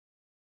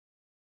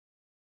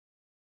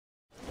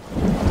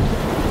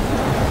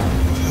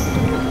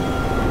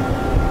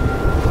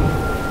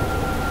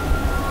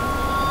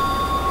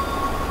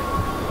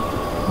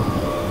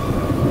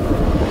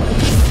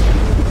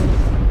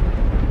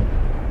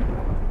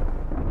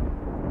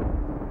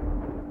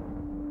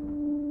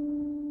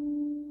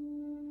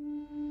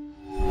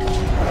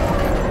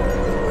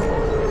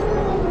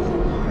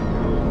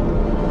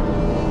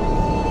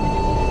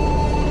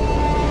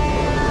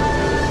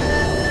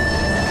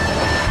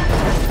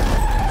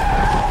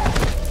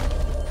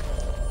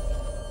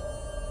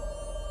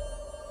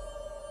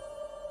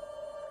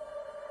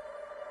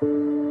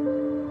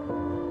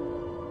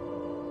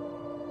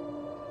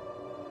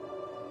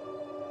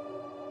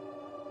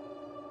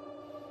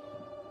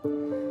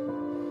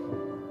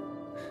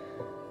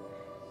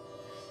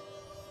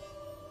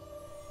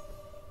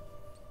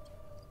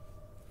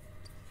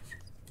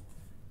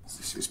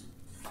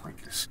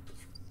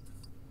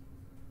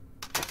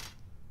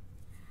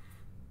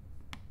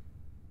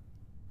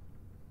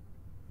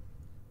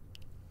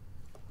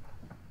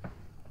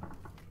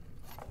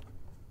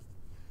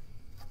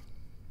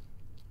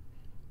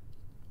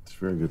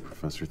very good,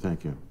 Professor.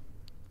 Thank you.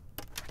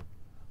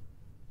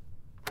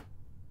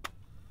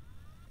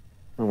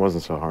 It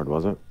wasn't so hard,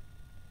 was it?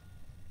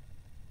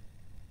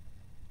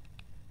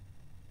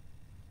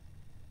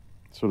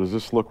 So does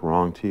this look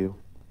wrong to you?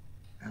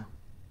 Yeah.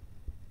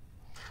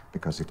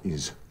 Because it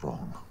is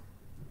wrong.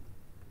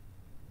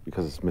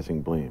 Because it's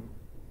missing Bleem.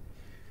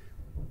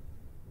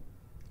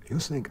 You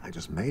think I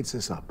just made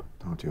this up,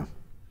 don't you?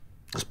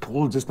 Just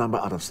pulled this number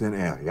out of thin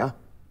air, yeah?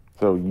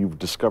 So you've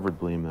discovered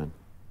Bleem then?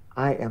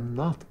 I am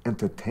not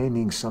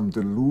entertaining some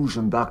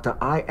delusion, Doctor.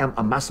 I am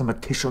a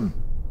mathematician.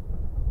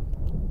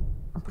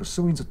 I'm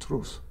pursuing the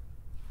truth.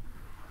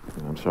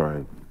 I'm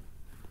sorry.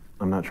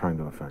 I'm not trying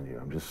to offend you.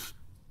 I'm just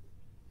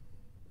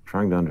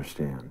trying to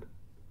understand.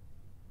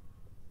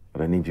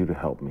 But I need you to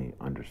help me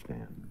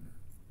understand.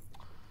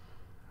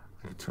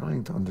 Are you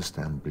trying to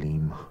understand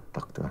Bleem,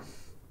 Doctor?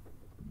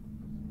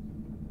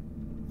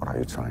 Or are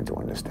you trying to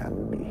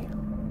understand me?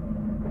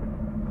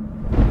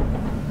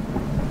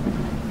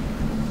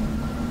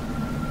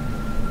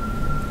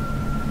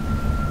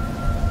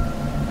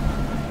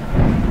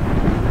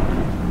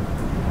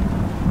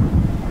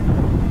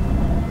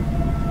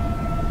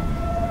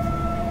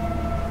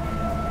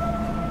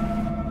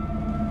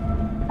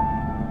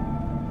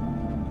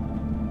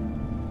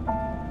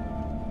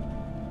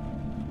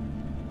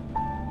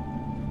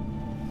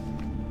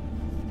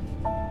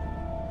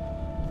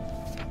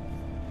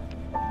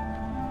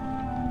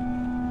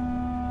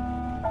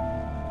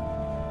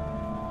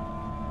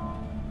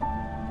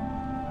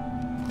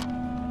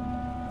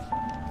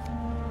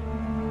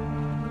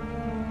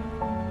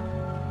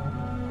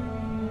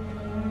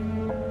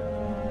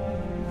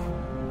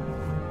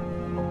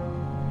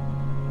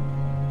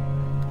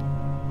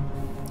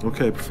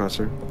 Okay,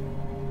 Professor.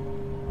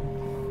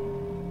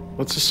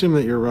 Let's assume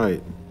that you're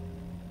right,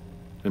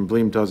 and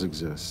Bleem does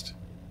exist.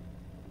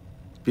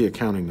 It'd be a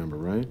counting number,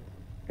 right?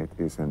 It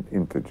is an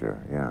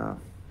integer, yeah.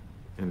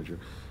 Integer.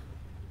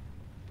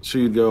 So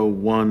you'd go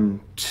 1,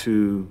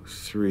 2,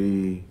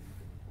 3,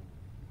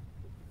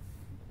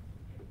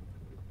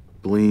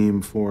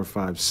 Bleem 4,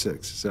 5,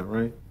 6. Is that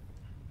right?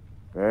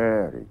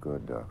 Very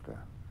good, Doctor.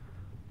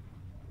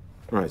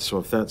 Right, so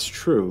if that's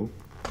true,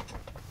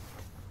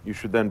 you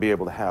should then be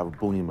able to have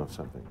Bleem of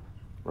something,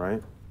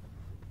 right?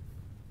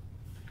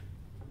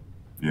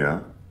 Yeah?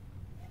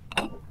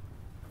 I'd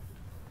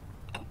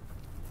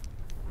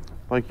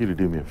like you to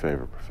do me a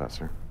favor,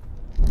 Professor.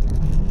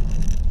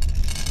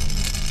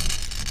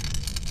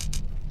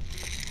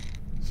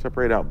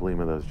 Separate out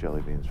Bleem of those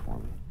jelly beans for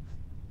me.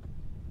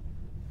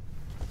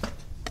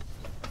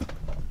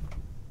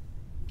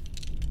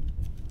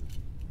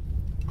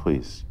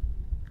 Please.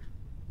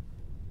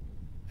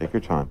 Take your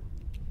time.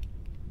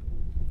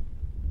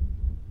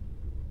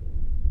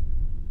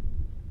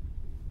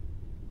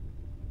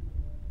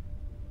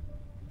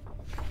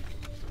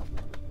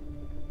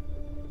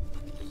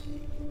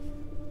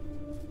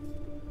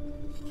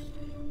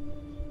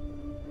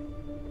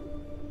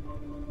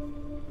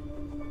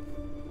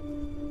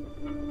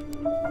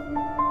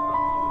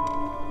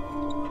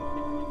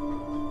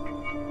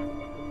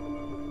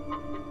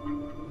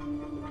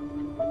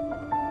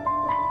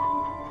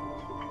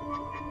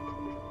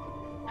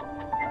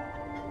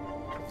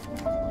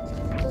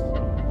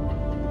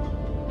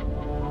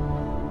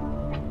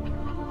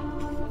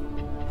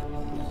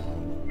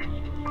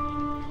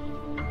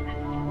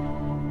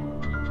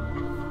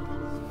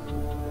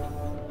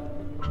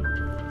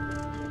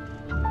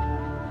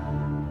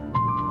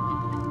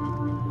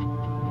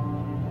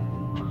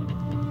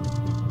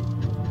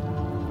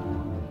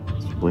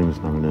 Bleem is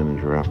not an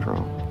integer after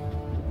all.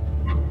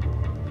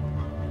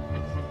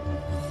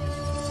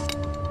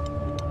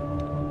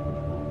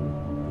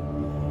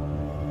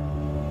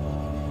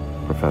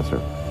 Professor.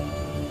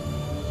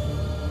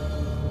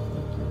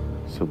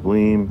 So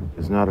Bleem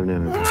is not an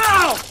integer.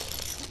 No!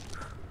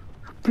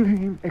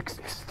 Bleem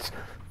exists.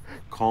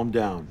 Calm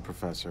down,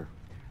 Professor.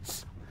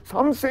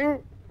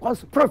 Something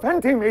was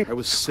preventing me. I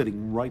was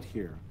sitting right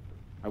here.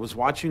 I was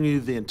watching you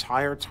the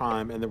entire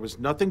time, and there was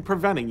nothing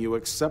preventing you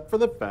except for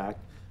the fact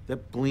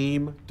that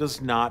Bleem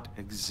does not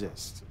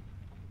exist.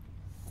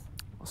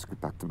 Let's get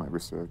back to my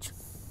research.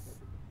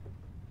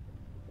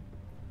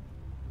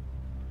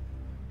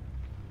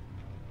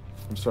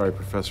 I'm sorry,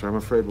 Professor. I'm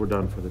afraid we're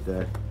done for the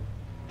day.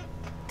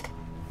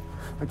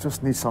 I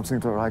just need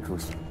something to write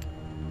with.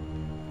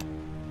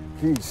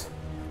 Please,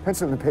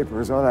 pencil and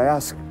paper is all I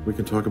ask. We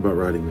can talk about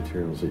writing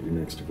materials at your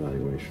next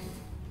evaluation.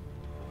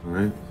 All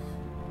right?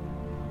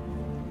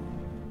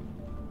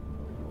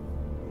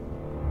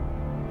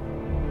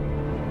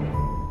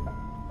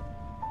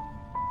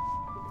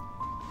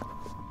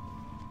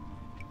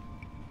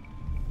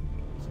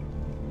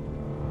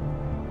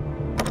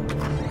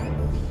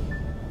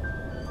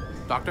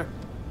 Doctor?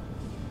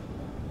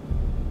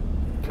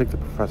 Take the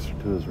professor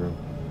to his room.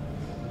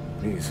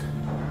 Please.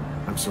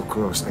 I'm so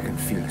close, I can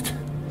feel it.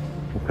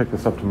 We'll pick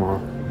this up tomorrow.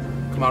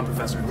 Come on,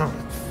 Professor. No.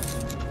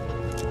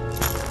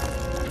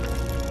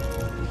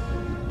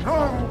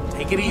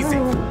 Take it easy.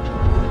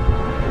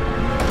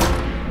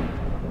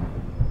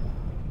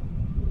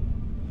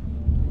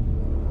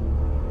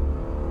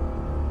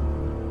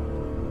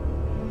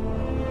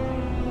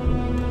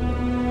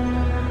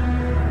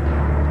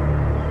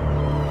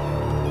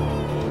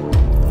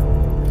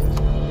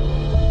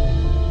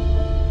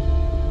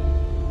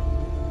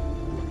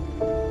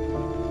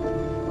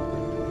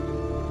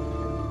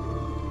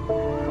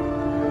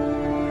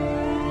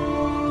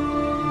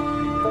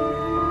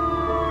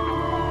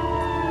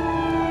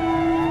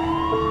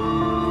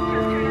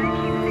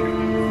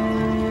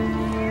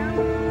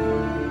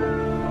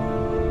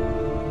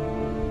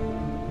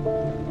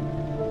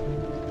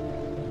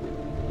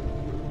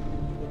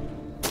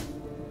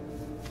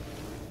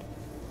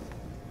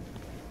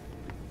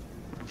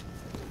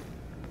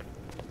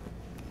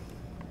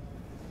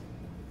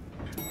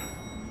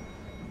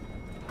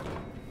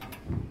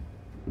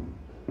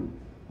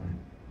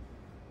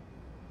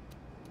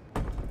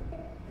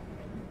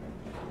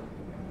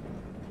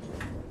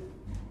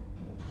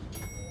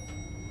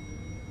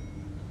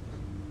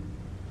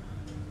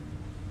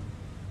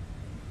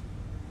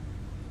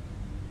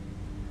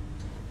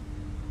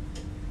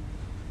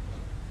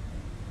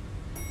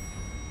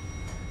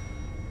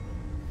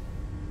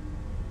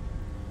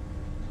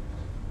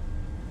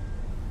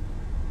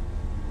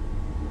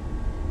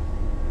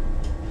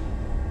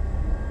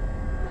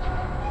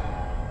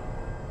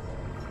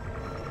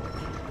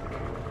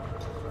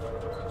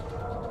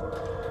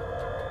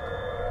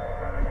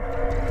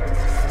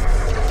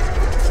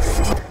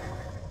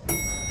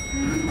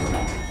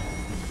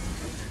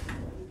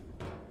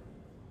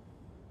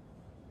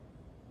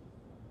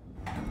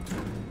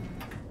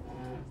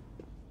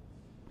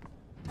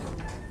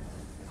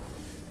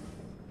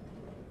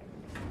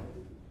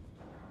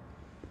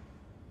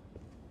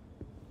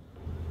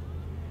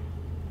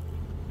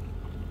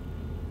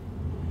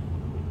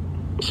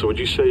 So would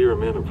you say you're a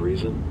man of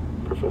reason,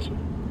 Professor?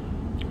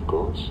 Of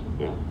course,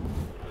 yeah.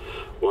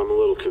 Well, I'm a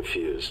little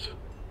confused.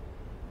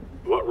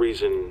 What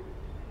reason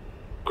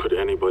could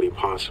anybody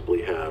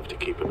possibly have to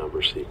keep a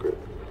number secret?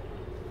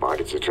 Why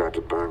did you try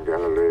to burn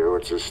Galileo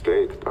at his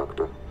stake,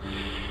 Doctor?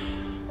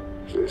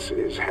 This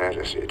is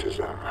heresy to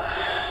them.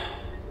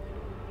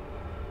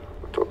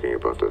 We're talking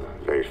about the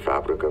very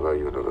fabric of our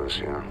universe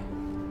here.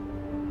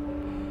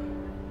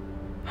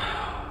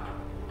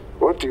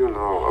 What do you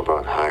know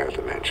about higher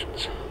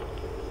dimensions,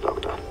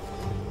 Doctor?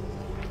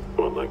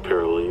 What, like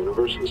parallel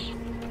universes?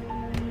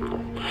 No.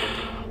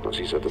 No,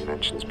 these are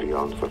dimensions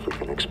beyond what we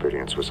can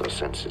experience with our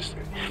senses.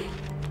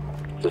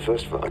 The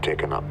first four are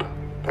taken up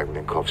by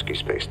Minkowski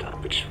space-time,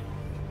 which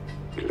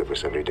we live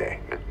with every day.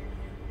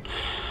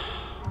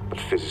 But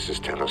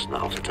physicists tell us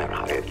now that there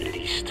are at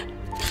least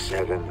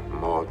 7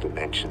 more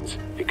dimensions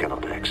we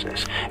cannot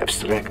access.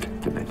 Abstract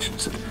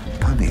dimensions that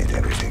permeate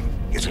everything,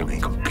 yet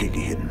remain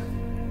completely hidden.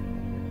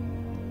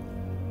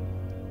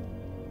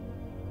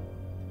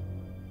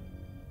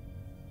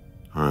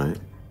 All right.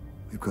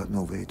 We've got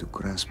no way to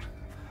grasp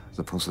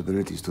the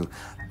possibilities, to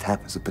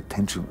tap the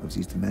potential of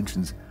these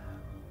dimensions,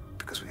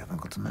 because we haven't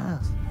got the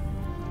math.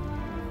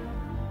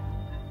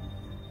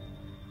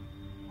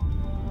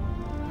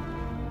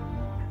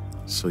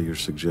 So you're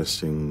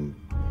suggesting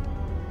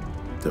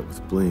that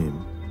with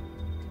Blame...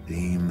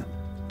 Blame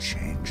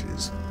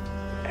changes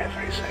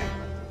everything.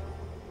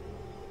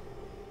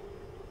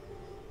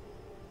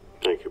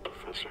 Thank you,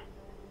 Professor.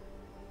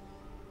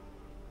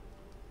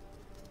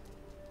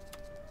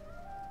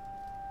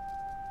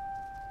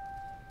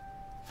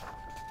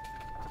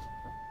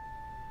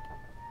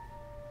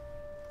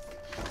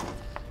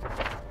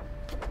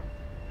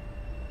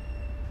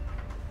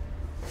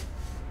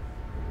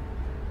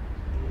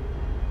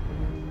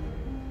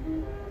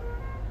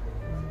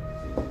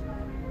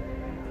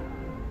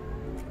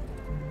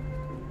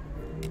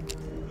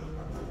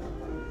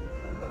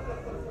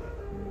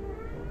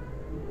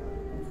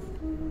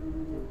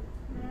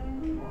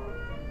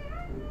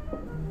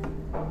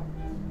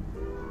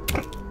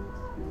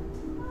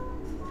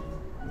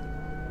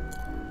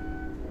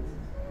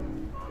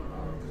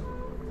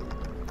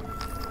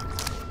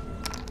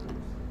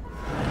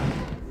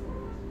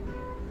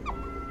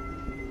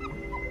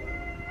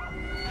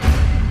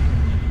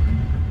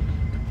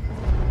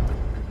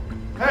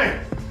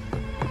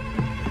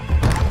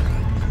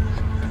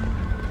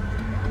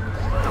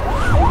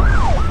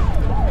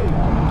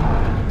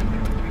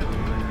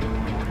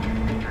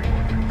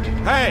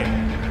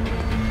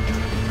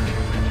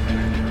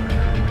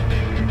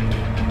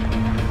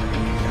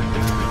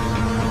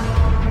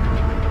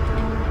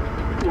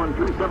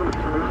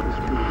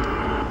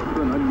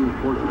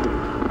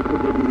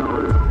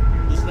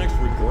 This next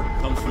report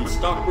comes from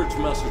Stockbridge,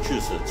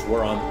 Massachusetts,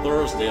 where on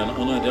Thursday an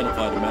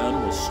unidentified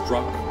man was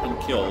struck and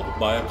killed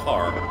by a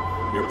car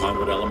near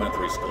Pinewood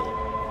Elementary School.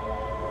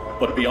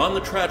 But beyond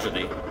the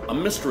tragedy, a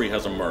mystery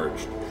has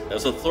emerged,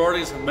 as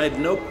authorities have made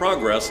no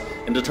progress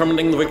in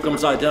determining the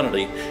victim's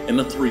identity in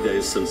the 3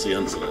 days since the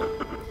incident.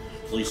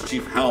 Police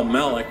Chief Hal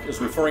Malik is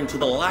referring to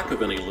the lack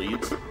of any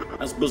leads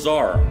as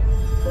bizarre.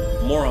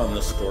 More on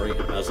this story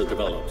as it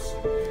develops.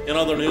 In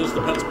other news,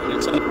 the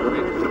Pennsylvania Senate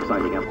is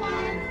signing up.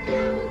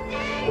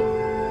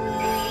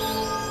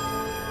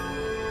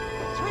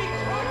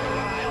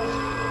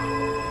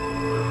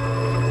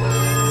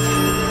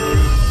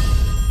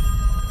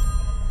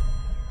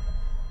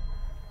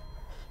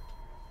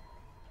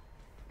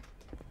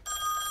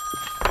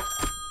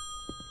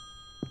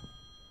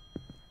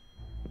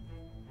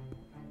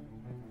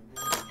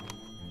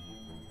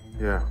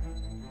 Yeah.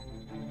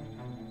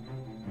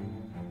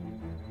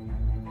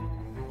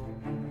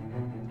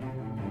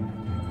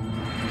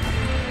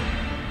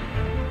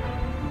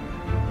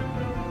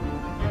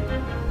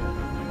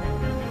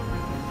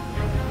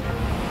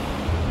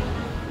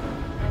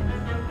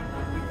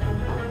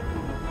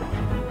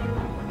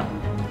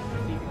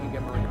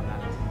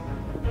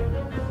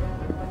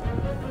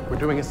 We're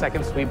doing a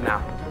second sweep now.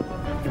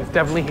 He was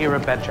definitely here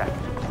at bed check.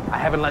 I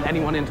haven't let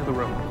anyone into the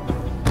room.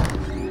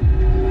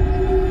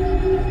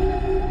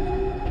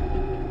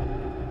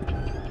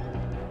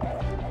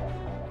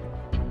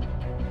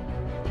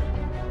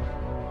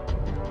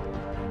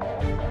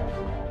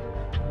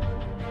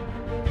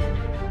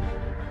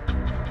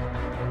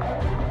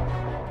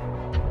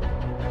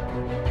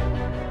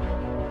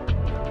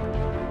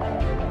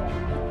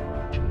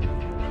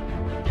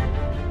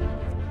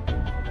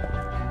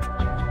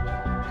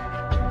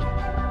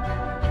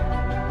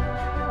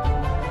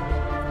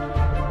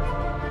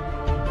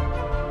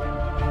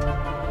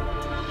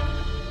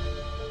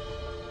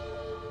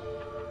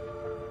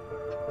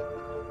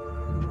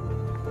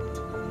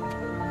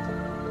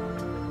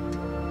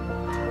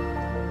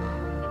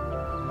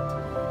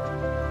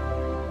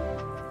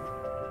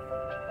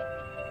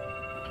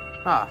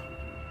 Ah,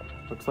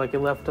 looks like you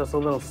left us a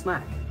little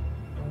snack.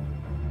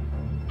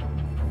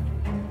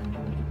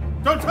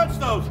 Don't touch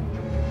those!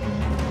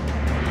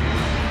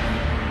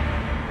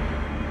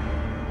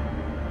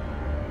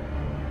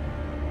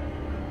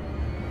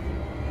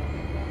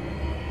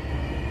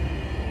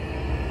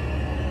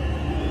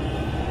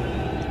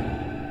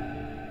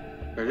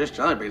 They're just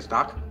jelly beans,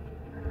 Doc.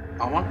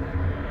 Want one?